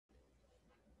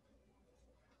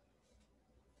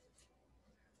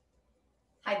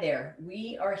Hi there.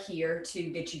 We are here to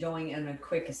get you going in a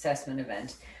quick assessment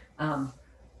event. Um,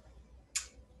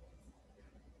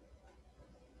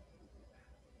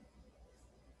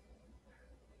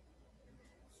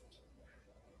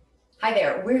 Hi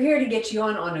there. We're here to get you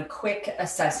on a quick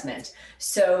assessment.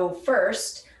 So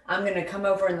first, I'm going to come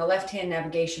over in the left-hand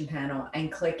navigation panel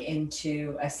and click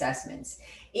into assessments.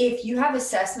 If you have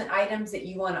assessment items that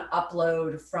you want to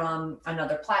upload from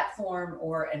another platform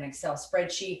or an Excel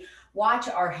spreadsheet, watch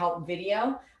our help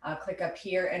video. Click up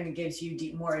here and it gives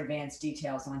you more advanced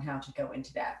details on how to go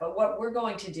into that. But what we're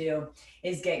going to do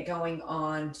is get going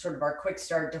on sort of our quick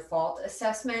start default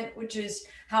assessment, which is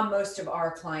how most of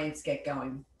our clients get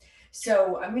going.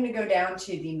 So I'm going to go down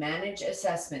to the Manage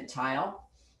Assessment tile.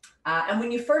 And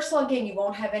when you first log in, you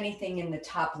won't have anything in the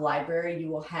top library. You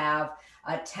will have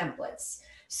templates.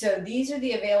 So these are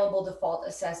the available default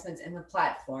assessments in the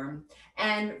platform.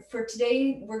 And for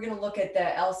today, we're going to look at the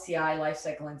LCI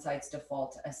Lifecycle Insights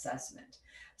default assessment.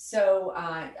 So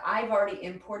I've already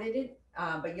imported it,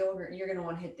 but you're going to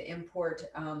want to hit the import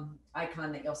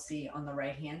icon that you'll see on the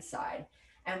right-hand side.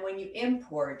 And when you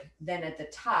import, then at the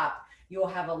top, you'll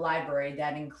have a library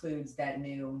that includes that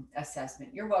new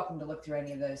assessment. You're welcome to look through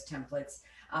any of those templates,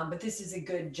 but this is a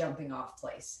good jumping off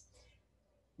place.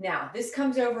 Now, this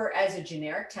comes over as a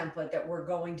generic template that we're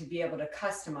going to be able to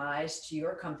customize to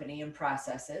your company and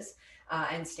processes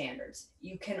and standards.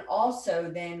 You can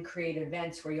also then create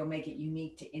events where you'll make it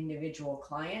unique to individual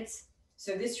clients.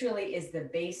 So this really is the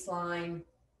baseline,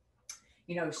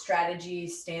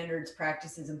 strategies, standards,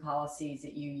 practices, and policies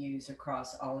that you use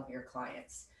across all of your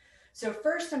clients. So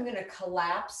first I'm going to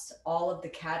collapse all of the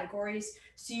categories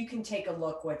so you can take a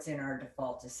look what's in our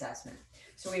default assessment.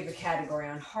 So we have a category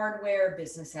on hardware,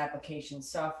 business application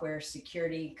software,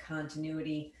 security,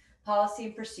 continuity, policy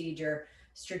and procedure,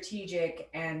 strategic,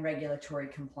 and regulatory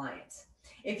compliance.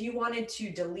 If you wanted to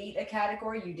delete a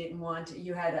category,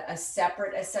 you had a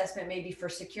separate assessment maybe for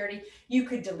security, you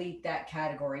could delete that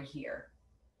category here.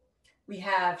 We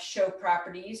have show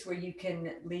properties where you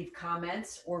can leave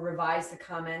comments or revise the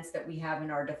comments that we have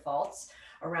in our defaults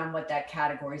around what that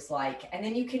category is like. And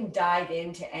then you can dive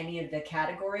into any of the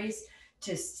categories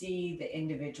to see the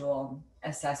individual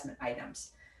assessment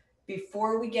items.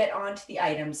 Before we get on to the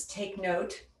items, take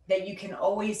note that you can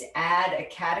always add a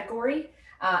category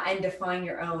and define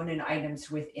your own and items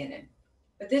within it.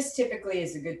 But this typically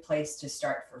is a good place to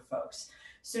start for folks.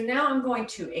 So now I'm going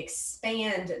to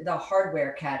expand the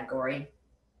hardware category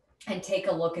and take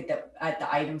a look at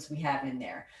the items we have in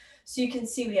there. So you can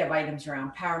see we have items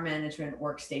around power management,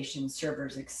 workstations,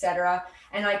 servers, etc.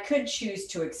 And I could choose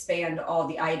to expand all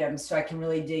the items so I can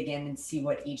really dig in and see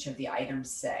what each of the items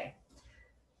say.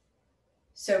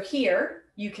 So here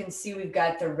you can see we've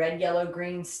got the red, yellow,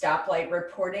 green stoplight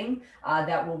reporting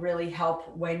that will really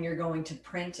help when you're going to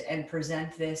print and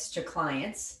present this to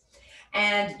clients.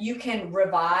 And you can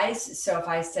revise. So if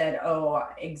I said, oh,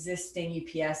 existing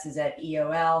UPS is at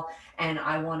EOL and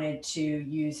I wanted to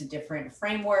use a different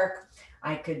framework,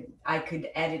 I could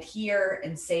edit here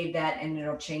and save that and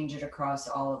it'll change it across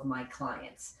all of my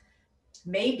clients.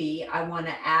 Maybe I want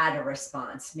to add a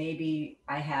response. Maybe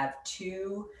I have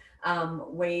two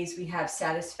ways we have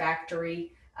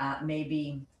satisfactory,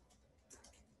 maybe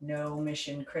no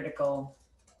mission critical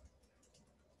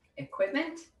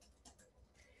equipment.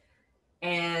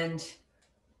 And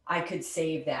I could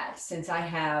save that since I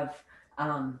have,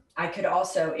 I could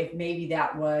also, if maybe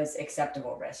that was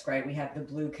acceptable risk, right? We have the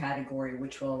blue category,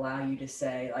 which will allow you to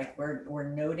say like, we're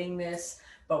noting this,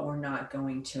 but we're not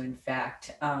going to in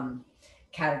fact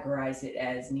categorize it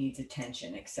as needs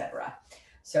attention, etc.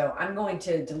 So I'm going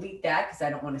to delete that because I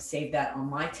don't want to save that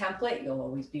on my template. You'll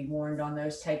always be warned on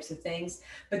those types of things.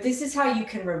 But this is how you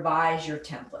can revise your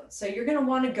template. So you're going to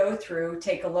want to go through,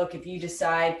 take a look. If you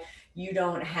decide you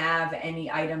don't have any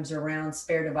items around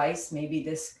spare device, maybe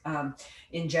this,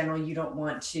 in general, you don't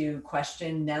want to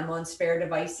question them on spare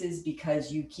devices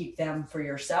because you keep them for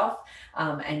yourself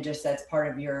and just that's part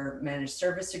of your managed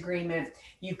service agreement,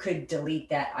 you could delete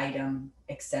that item,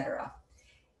 etc.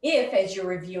 If, as you're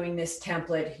reviewing this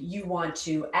template, you want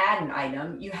to add an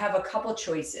item, you have a couple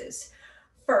choices.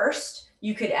 First,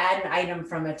 you could add an item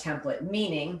from a template,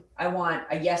 meaning I want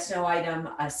a yes/no item,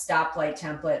 a stoplight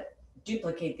template,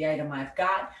 duplicate the item I've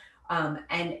got,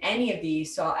 and any of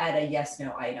these, so I'll add a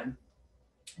yes/no item.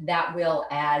 That will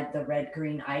add the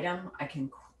red/green item. I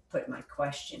can put my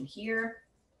question here.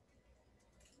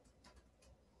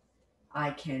 I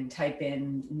can type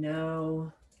in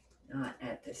no, not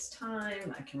at this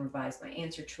time. I can revise my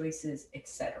answer choices,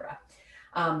 etc.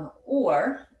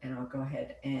 And I'll go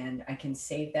ahead and I can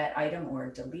save that item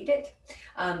or delete it.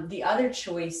 The other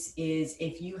choice is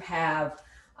if you have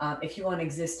If you want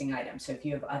existing items, so if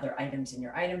you have other items in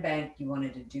your item bank, you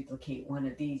wanted to duplicate one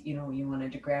of these, you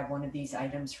wanted to grab one of these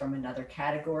items from another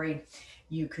category,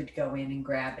 you could go in and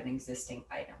grab an existing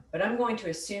item. But I'm going to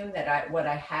assume that what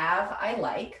I have, I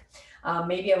like.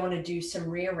 Maybe I want to do some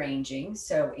rearranging.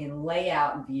 So in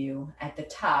layout view at the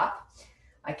top,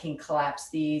 I can collapse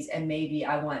these, and maybe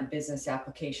I want business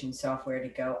application software to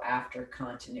go after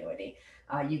continuity.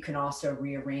 You can also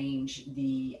rearrange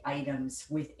the items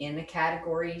within a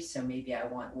category. So maybe I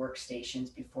want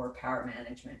workstations before power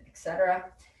management,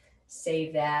 etc.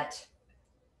 Save that,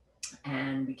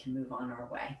 and we can move on our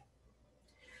way.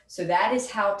 So that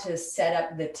is how to set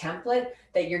up the template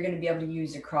that you're going to be able to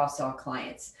use across all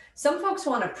clients. Some folks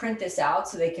want to print this out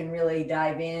so they can really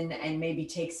dive in and maybe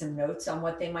take some notes on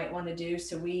what they might want to do.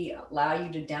 So we allow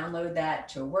you to download that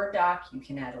to a Word doc. You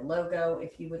can add a logo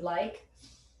if you would like.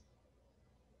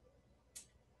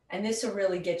 And this will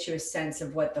really get you a sense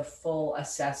of what the full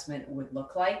assessment would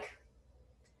look like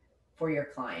for your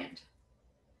client.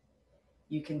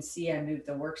 You can see I moved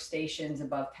the workstations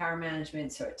above power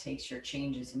management, so it takes your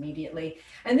changes immediately.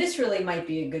 And this really might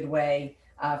be a good way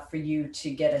for you to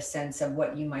get a sense of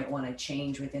what you might want to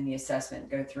change within the assessment,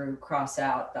 go through, cross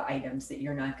out the items that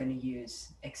you're not going to use,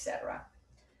 etc.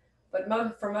 But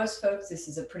for most folks, this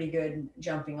is a pretty good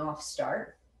jumping off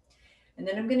start. And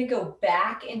then I'm going to go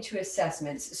back into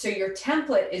assessments. So your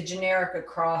template is generic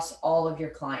across all of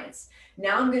your clients.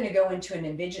 Now I'm going to go into an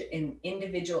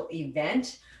individual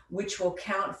event, which will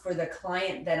count for the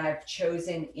client that I've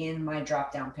chosen in my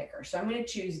drop-down picker. So I'm going to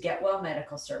choose Get Well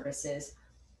Medical Services,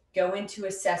 go into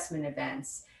assessment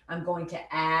events. I'm going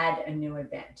to add a new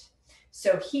event.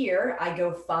 So here I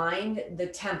go find the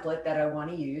template that I want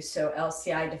to use. So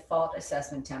LCI default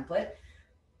assessment template.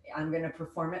 I'm going to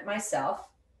perform it myself.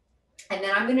 And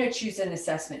then I'm going to choose an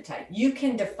assessment type. You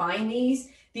can define these.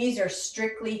 These are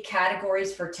strictly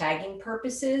categories for tagging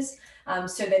purposes.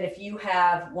 So that if you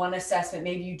have one assessment,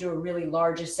 maybe you do a really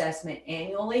large assessment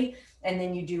annually, and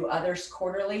then you do others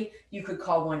quarterly, you could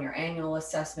call one your annual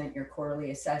assessment, your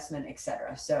quarterly assessment,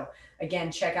 etc. So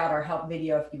again, check out our help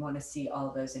video if you want to see all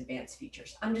of those advanced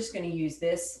features. I'm just going to use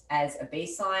this as a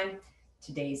baseline.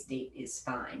 Today's date is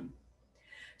fine.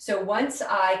 So once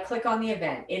I click on the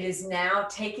event, it is now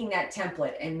taking that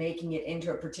template and making it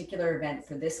into a particular event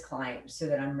for this client so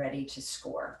that I'm ready to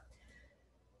score.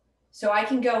 So I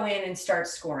can go in and start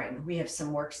scoring. We have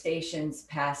some workstations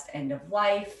past end of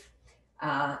life.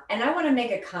 And I want to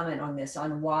make a comment on this,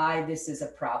 on why this is a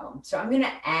problem. So I'm going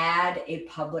to add a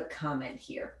public comment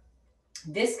here.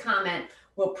 This comment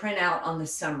will print out on the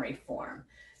summary form.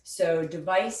 So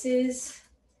devices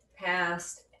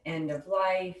past end of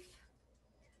life,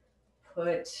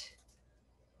 put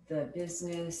the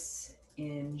business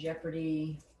in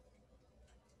jeopardy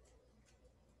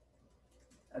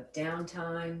of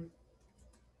downtime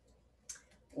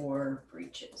or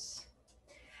breaches.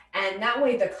 And that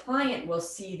way the client will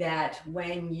see that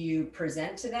when you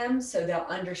present to them, so they'll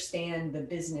understand the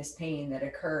business pain that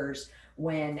occurs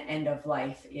when end of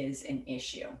life is an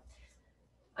issue.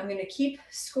 I'm going to keep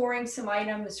scoring some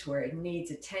items where it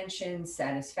needs attention,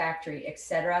 satisfactory,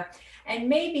 etc. And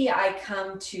maybe I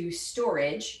come to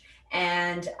storage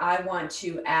and I want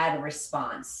to add a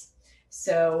response.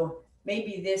 So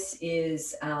maybe this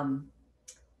is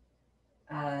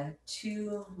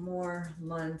 2 more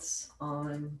months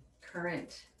on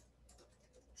current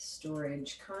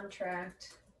storage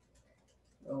contract.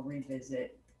 We'll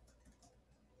revisit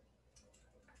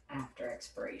after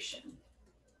expiration.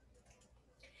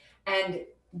 And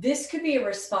this could be a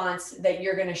response that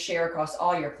you're going to share across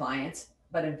all your clients,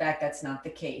 but in fact, that's not the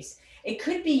case. It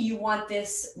could be you want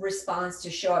this response to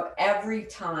show up every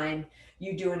time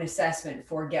you do an assessment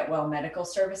for Get Well Medical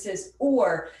Services,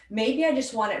 or maybe I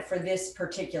just want it for this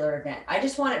particular event. I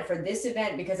just want it for this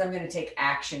event because I'm going to take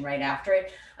action right after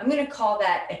it. I'm going to call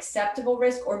that acceptable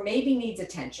risk, or maybe needs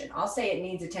attention. I'll say it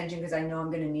needs attention because I know I'm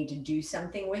going to need to do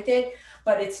something with it,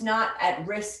 but it's not at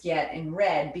risk yet in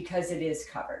red because it is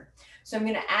covered. So I'm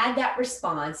going to add that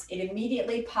response. It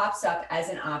immediately pops up as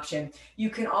an option.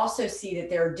 You can also see that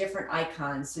there are different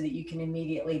icons so that you can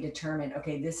immediately determine,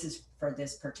 okay, this is for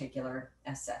this particular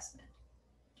assessment.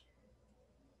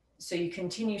 So you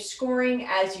continue scoring.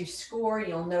 As you score,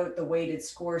 you'll note the weighted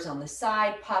scores on the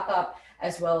side pop up,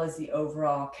 as well as the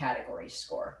overall category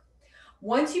score.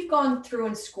 Once you've gone through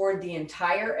and scored the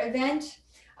entire event,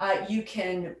 you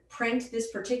can print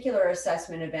this particular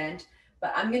assessment event,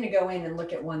 but I'm going to go in and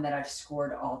look at one that I've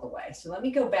scored all the way. So let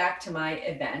me go back to my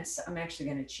events. I'm actually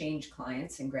going to change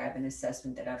clients and grab an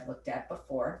assessment that I've looked at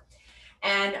before.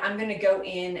 And I'm going to go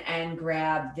in and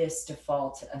grab this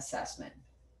default assessment.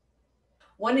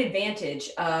 One advantage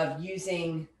of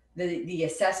using the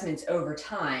assessments over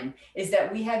time is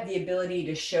that we have the ability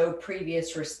to show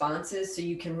previous responses, so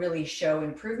you can really show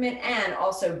improvement and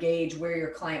also gauge where your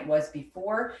client was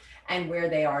before and where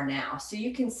they are now. So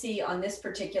you can see on this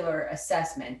particular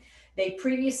assessment, they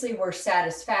previously were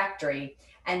satisfactory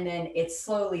and then it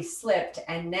slowly slipped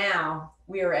and now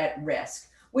we're at risk,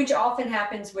 which often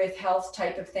happens with health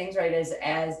type of things, right?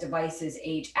 As devices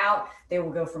age out, they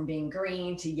will go from being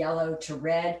green to yellow to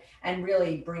red and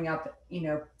really bring up,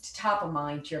 top of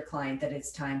mind to your client that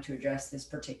it's time to address this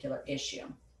particular issue.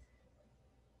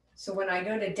 So when I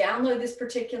go to download this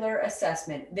particular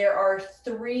assessment, there are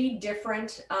 3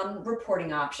 different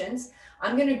reporting options.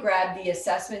 I'm going to grab the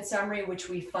assessment summary, which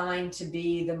we find to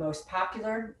be the most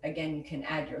popular. Again, you can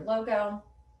add your logo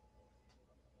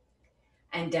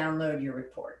and download your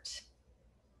report.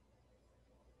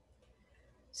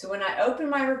 So when I open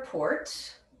my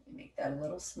report, let me make that a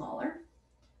little smaller,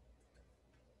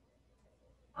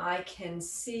 I can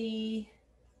see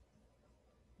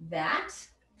that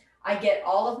I get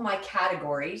all of my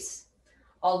categories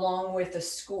along with a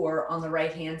score on the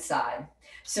right-hand side.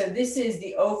 So this is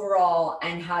the overall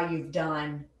and how you've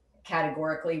done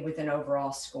categorically with an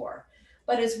overall score.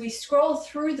 But as we scroll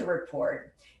through the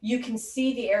report, you can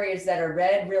see the areas that are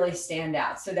red really stand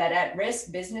out. So that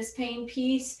at-risk business pain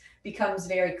piece becomes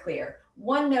very clear.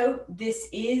 One note, this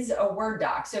is a Word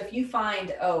doc. So if you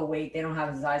find, oh, wait, they don't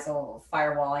have a Zyzal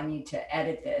firewall, I need to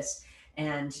edit this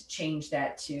and change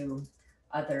that to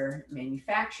other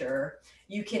manufacturer,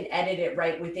 you can edit it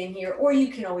right within here, or you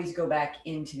can always go back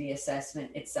into the assessment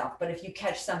itself. But if you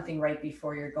catch something right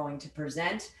before you're going to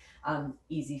present,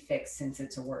 easy fix since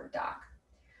it's a Word doc.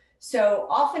 So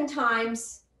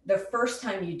oftentimes, the first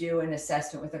time you do an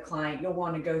assessment with a client, you'll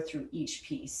want to go through each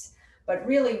piece. But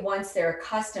really, once they're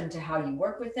accustomed to how you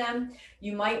work with them,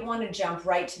 you might want to jump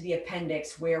right to the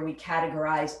appendix where we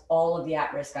categorize all of the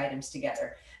at-risk items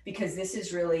together, because this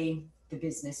is really the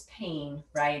business pain,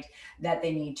 right, that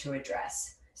they need to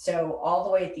address. So all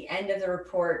the way at the end of the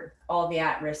report, all the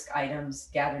at-risk items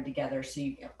gathered together. So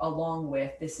you, along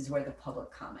with, this is where the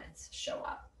public comments show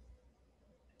up.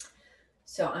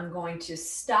 So I'm going to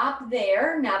stop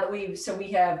there now that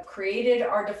we have created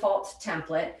our default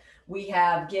template. We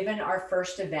have given our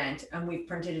first event and we've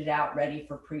printed it out ready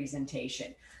for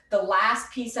presentation. The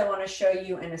last piece I want to show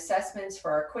you in assessments for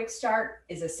our quick start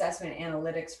is assessment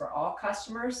analytics for all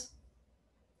customers.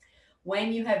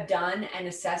 When you have done an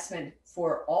assessment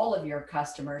for all of your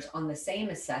customers on the same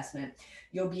assessment,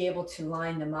 you'll be able to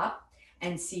line them up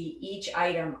and see each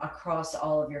item across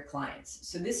all of your clients.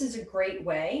 So this is a great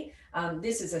way.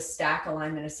 This is a stack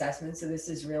alignment assessment. So this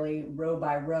is really row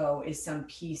by row is some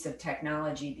piece of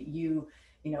technology that you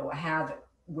have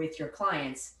with your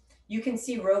clients. You can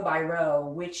see row by row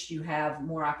which you have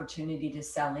more opportunity to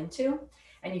sell into.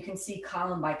 And you can see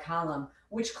column by column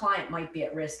which client might be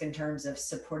at risk in terms of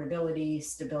supportability,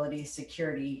 stability,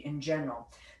 security in general.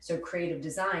 So Creative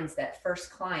Designs, that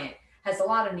first client, has a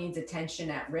lot of needs attention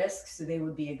at risk, so they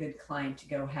would be a good client to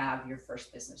go have your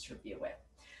first business review with.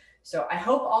 So I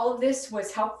hope all of this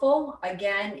was helpful.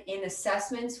 Again, in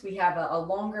assessments, we have a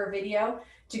longer video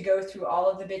to go through all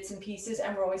of the bits and pieces,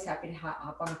 and we're always happy to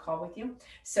hop on a call with you.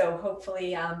 So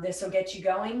hopefully this will get you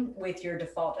going with your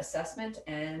default assessment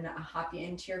and hop you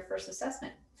into your first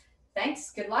assessment.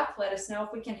 Thanks, good luck. Let us know if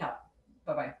we can help.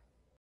 Bye-bye.